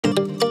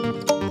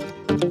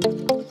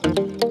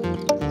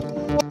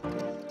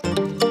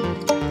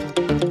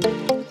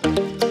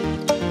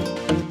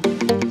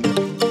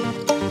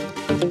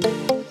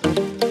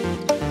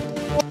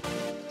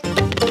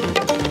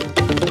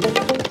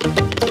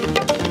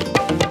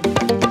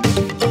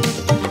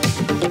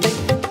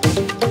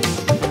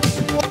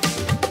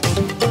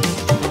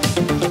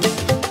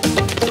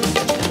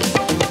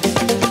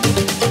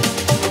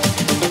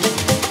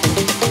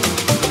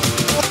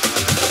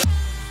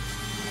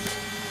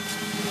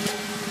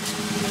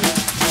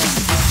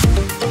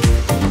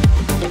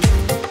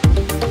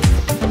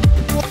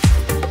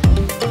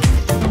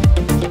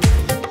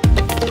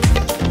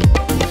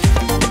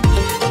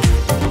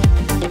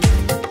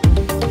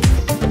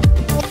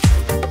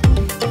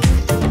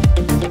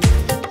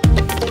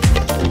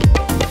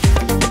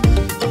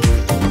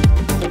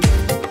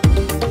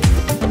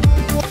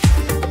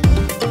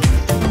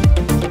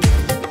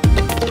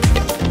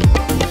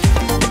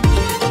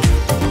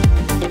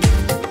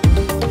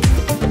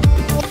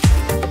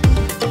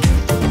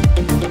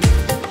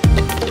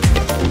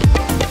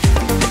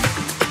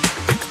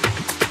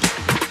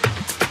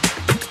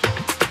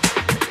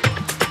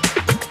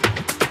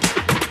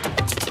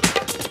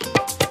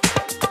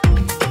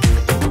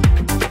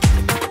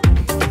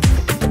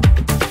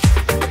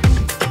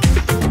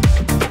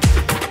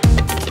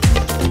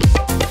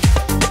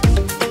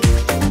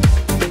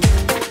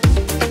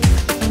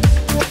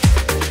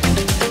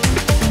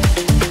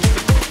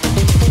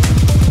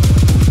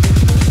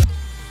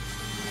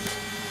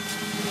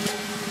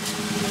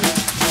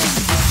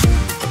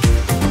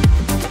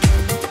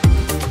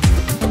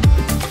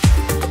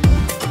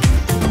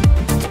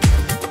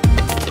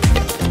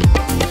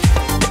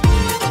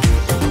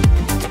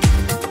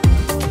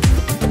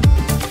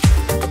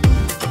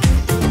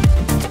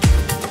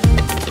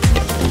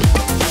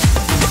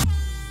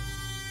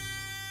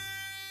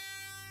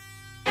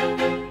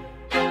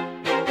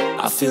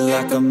feel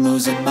like I'm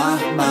losing my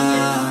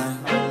mind.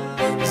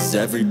 Is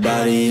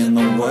everybody in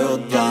the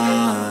world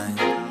blind?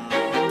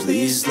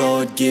 Please,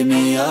 Lord, give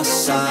me a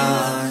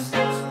sign,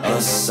 a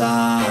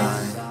sign.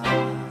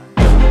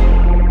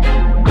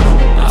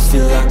 I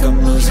feel like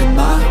I'm losing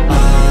my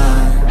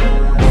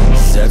mind.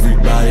 Is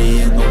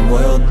everybody in the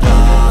world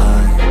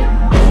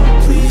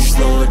blind? Please,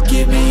 Lord,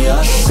 give me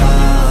a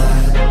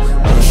sign,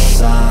 a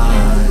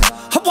sign.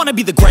 I wanna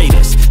be the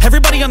greatest.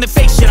 Everybody on the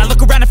fake shit. I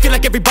look around and feel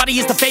like everybody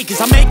is the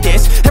fakest. I make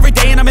this every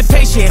day and I'm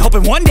impatient,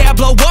 hoping one day I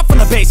blow up from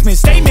the basement.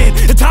 Statement,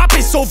 the top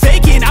is so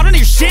vacant. I don't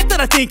hear shit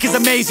that I think is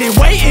amazing.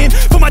 Waiting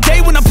for my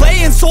day when I'm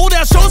playing sold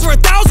out shows for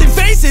 1,000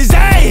 faces.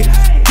 Hey,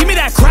 give me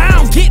that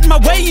crown, get in my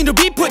way and to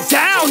be put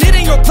down. It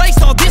ain't your place,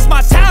 no, this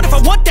my town. If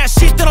I want that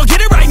shit, then I'll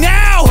get it right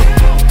now.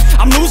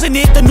 I'm losing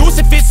it, the noose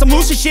it fits, some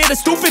losing shit, a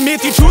stupid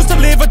myth. You choose to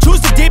live or choose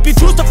to dip, you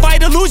choose to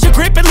fight or lose your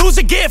grip and lose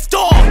a gift.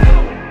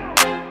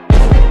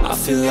 I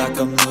feel like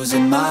I'm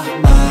losing my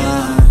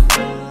mind.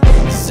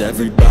 Is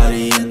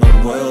everybody in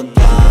the world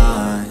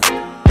blind?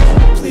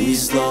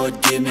 Please,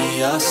 Lord, give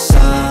me a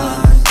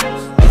sign,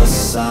 a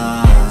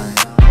sign.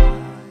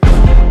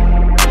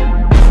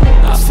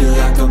 I feel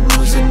like I'm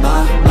losing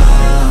my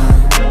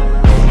mind.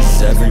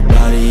 Is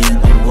everybody in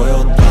the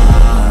world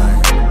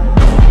blind?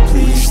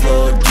 Please,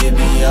 Lord, give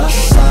me a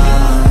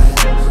sign,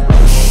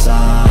 a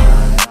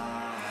sign.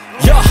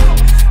 Yeah.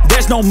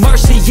 There's no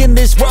mercy in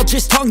this world,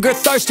 just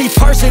hunger-thirsty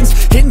persons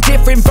in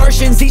different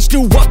versions. Each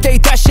new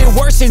update, that shit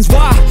worsens.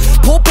 Why?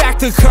 Pull back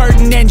the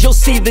curtain and you'll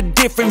see the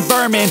different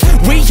vermin.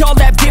 We all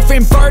have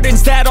different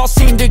burdens that all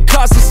seem to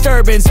cause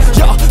disturbance.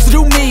 Yo, so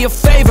do me a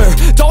favor,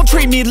 don't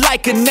treat me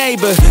like a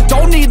neighbor.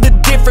 Don't need the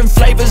different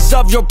flavors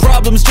of your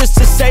problems just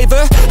to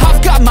savor.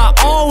 I've got my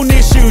own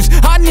issues,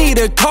 I need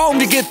a comb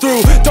to get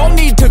through. Don't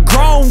need to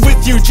groan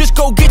with you, just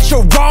go get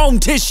your own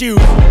tissue.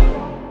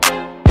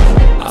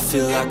 I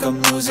feel like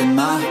I'm losing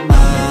my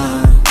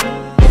mind.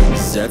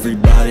 Is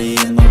everybody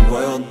in the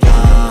world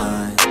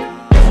blind?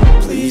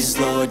 Please,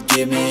 Lord,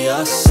 give me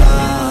a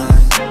sign,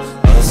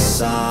 a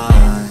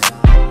sign.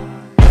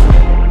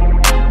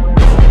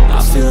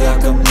 I feel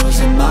like I'm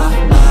losing my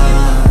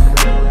mind.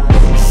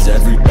 Is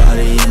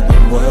everybody in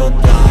the world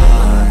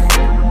blind?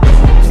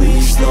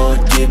 Please, Lord,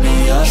 give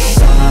me a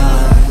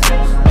sign,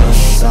 a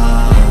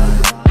sign.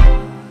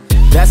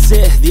 That's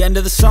it, the end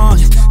of the song.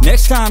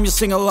 Next time you'll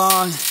sing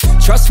along.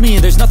 Trust me,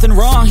 there's nothing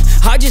wrong.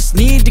 I just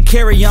need to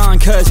carry on,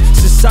 cause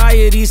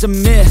society's a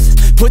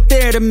myth put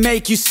there to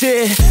make you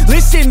sit.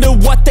 Listen to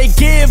what they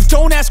give.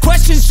 Don't ask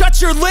questions,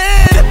 shut your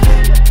lid.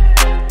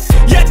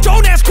 Yeah,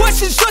 don't ask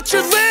questions, shut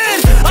your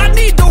lid. I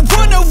need to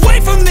run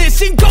away from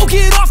this and go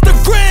get off the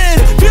grid.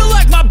 Feel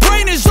like my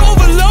brain is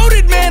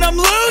overloaded, man, I'm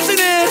losing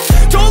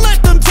it. Don't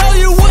let them tell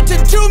you what to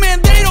do,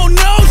 man, they don't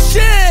know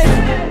shit.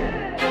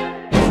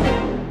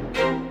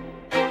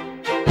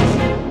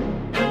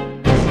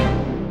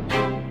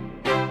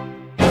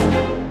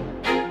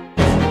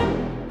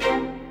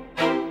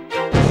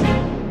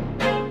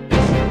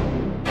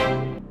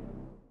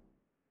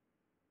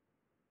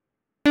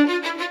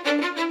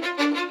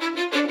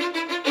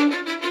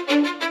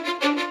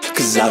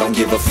 Cause I don't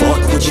give a fuck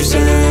what you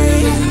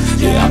say.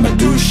 Yeah, I'ma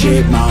do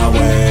shit my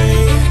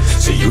way.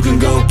 So you can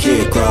go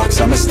kick rocks,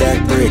 I'ma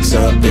stack bricks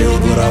up,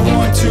 build what I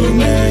want to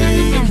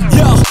make.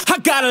 Yo, I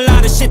got a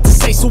lot of shit to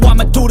say, so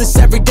I'ma do this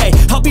every day.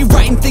 I'll be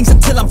writing things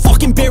until I'm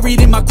fucking buried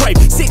in my grave.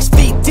 6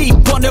 feet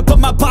deep under, but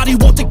my body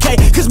won't decay.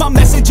 Cause my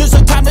messages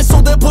are timeless, so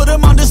they'll put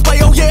them on display.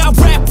 Oh yeah, I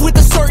rap with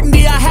a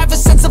certainty, I have a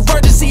sense of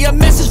urgency. A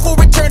message for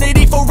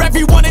eternity, for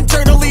everyone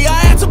internally. I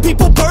had some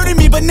people burning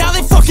me, but now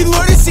they fucking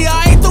learn to see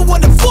I ain't the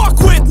one to fuck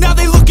with. Now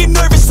they looking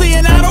nervously,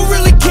 and I don't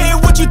really care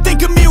what you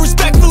think of me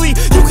respectfully.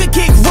 You can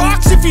kick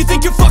rocks if you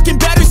think you're fucking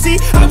better, see.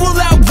 I will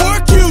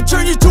outwork you,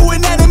 turn you to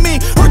an enemy.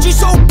 Hurt you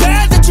so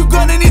bad that you're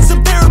gonna need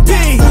some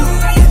therapy.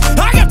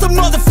 I got the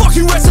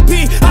motherfucking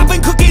recipe. I've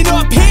been cooking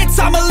up hits,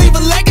 I'ma leave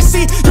a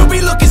legacy. You'll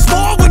be looking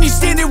small when you're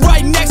standing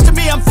right next to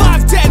me. I'm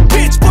 5'10",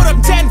 bitch, but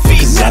I'm 10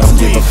 feet next to me. I don't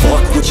give a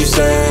fuck what you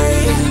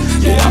say.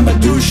 Yeah, I'ma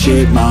do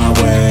shit my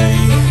way.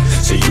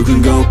 So you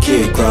can go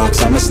kick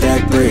rocks, I'ma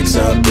stack bricks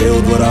up,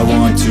 build what I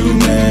want to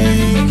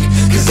make.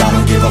 Cause I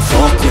don't give a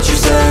fuck what you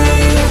say.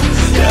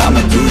 Yeah,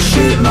 I'ma do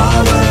shit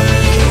my way.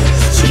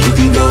 So you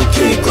can go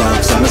kick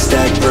rocks, I'ma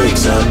stack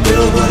bricks up,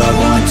 build what I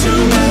want to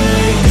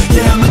make.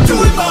 Yeah, I'ma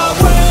do it my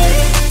way.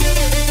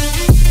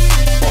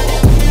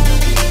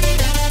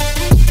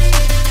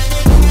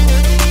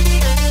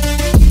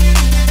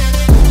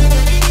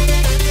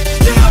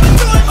 Yeah, I'ma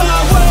do it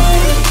my way.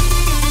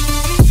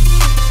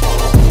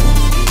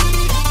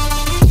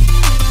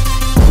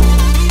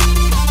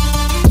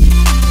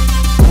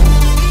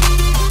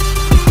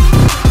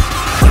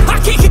 I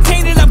can't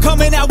contain it, I'm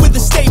coming out with a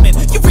statement.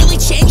 You really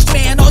changed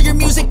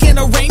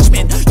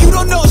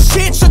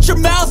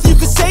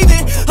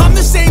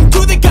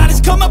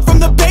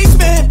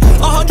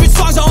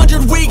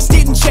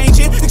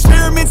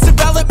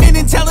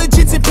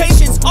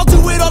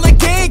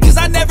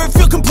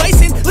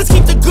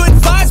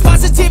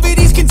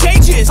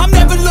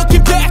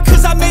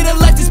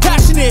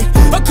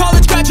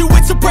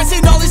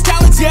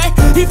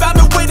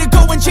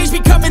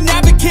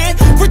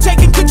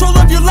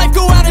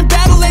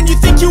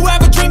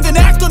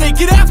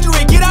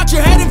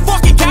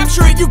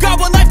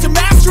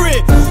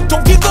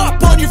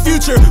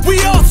future. We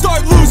all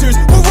start losers,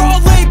 we're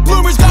all late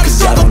bloomers, gotta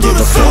struggle through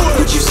the sewer. I don't give a fuck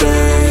what you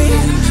say,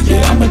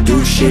 yeah, I'ma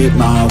do shit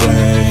my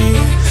way.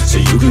 So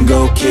you can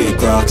go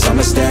kick rocks,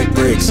 I'ma stack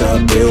bricks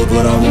up, build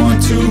what I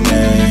want to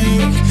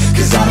make.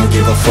 Cause I don't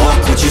give a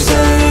fuck what you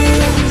say,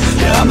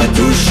 yeah, I'ma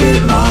do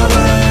shit my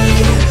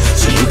way.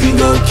 So you can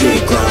go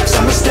kick rocks,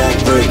 I'ma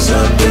stack bricks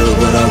up, build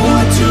what I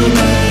want to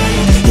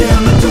make. Yeah,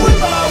 I'ma do it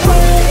my way.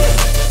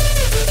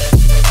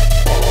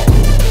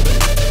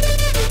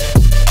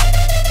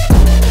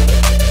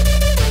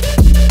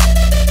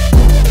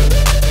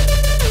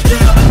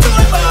 Yeah, I'ma do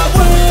it my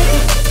way.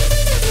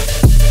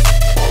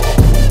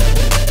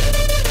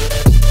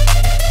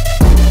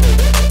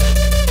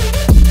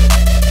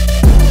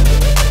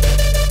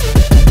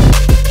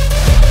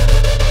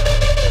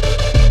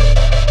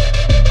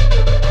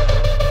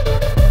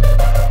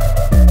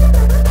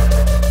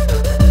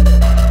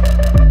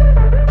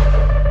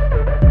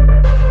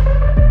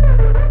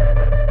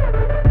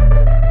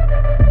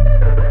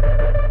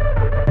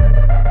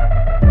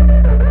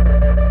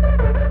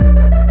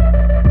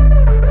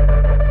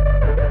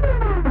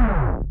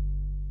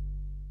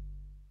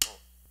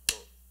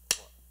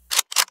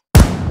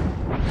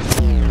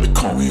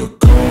 Call me a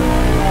god.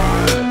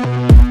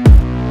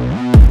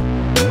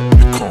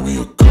 They call me a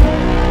god.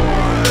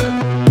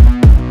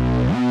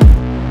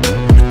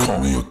 They call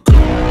me a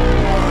god.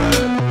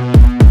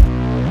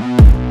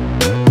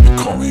 They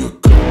call me a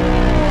god.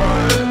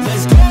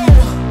 Let's go!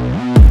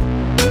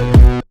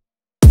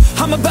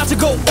 I'm about to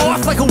go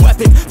off like a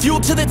weapon.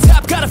 Fuel to the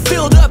top, got a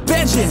filled up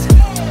engine.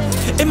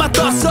 In my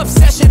thoughts,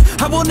 obsession,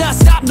 I will not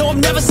stop, no, I'm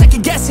never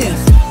second guessing.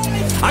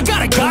 I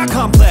got a God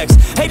complex.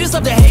 Haters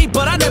love to hate,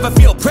 but I never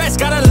feel pressed.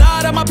 Got a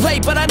lot on my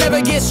plate, but I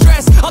never get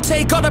stressed. I'll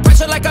take all the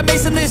pressure like I'm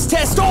acing this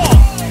test.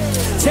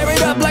 Tear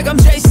it up like I'm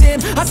Jason.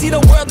 I see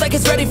the world like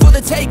it's ready for the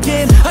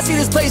taking. I see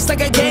this place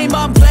like a game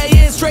I'm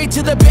playing. Straight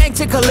to the bank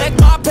to collect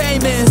my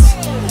payments.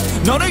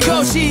 No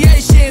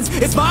negotiations,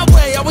 it's my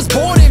way, I was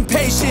born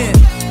impatient.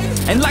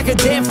 And like a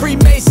damn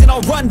Freemason,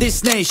 I'll run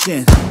this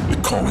nation. They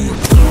call me a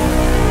god.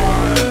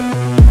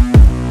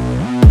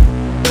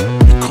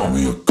 They call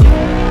me a god.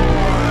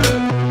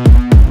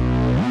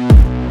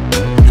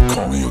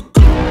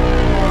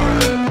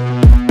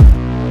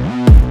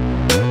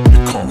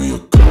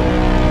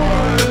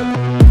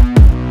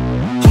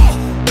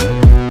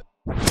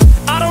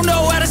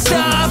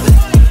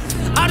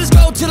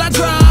 Till I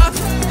drop,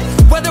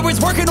 whether it's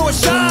working or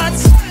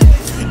shots,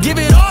 give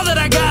it all that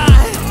I got.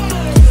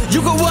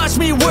 You can watch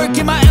me work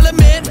in my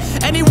element.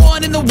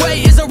 Anyone in the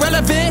way is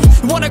irrelevant.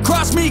 You wanna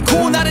cross me,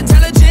 cool, not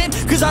intelligent,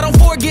 cause I don't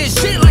forget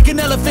shit like an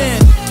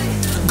elephant.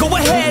 Go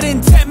ahead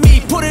and tempt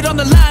me, put it on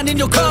the line and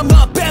you'll come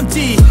up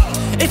empty.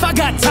 If I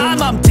got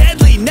time, I'm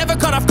deadly, never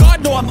caught off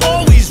guard, no, I'm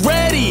always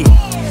ready.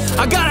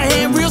 I got a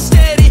hand real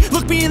steady,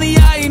 look me in the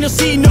eye and you'll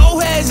see no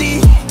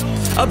hezzy.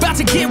 About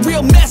to get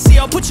real messy,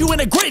 I'll put you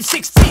in a grave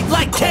 6 feet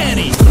like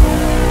Kenny.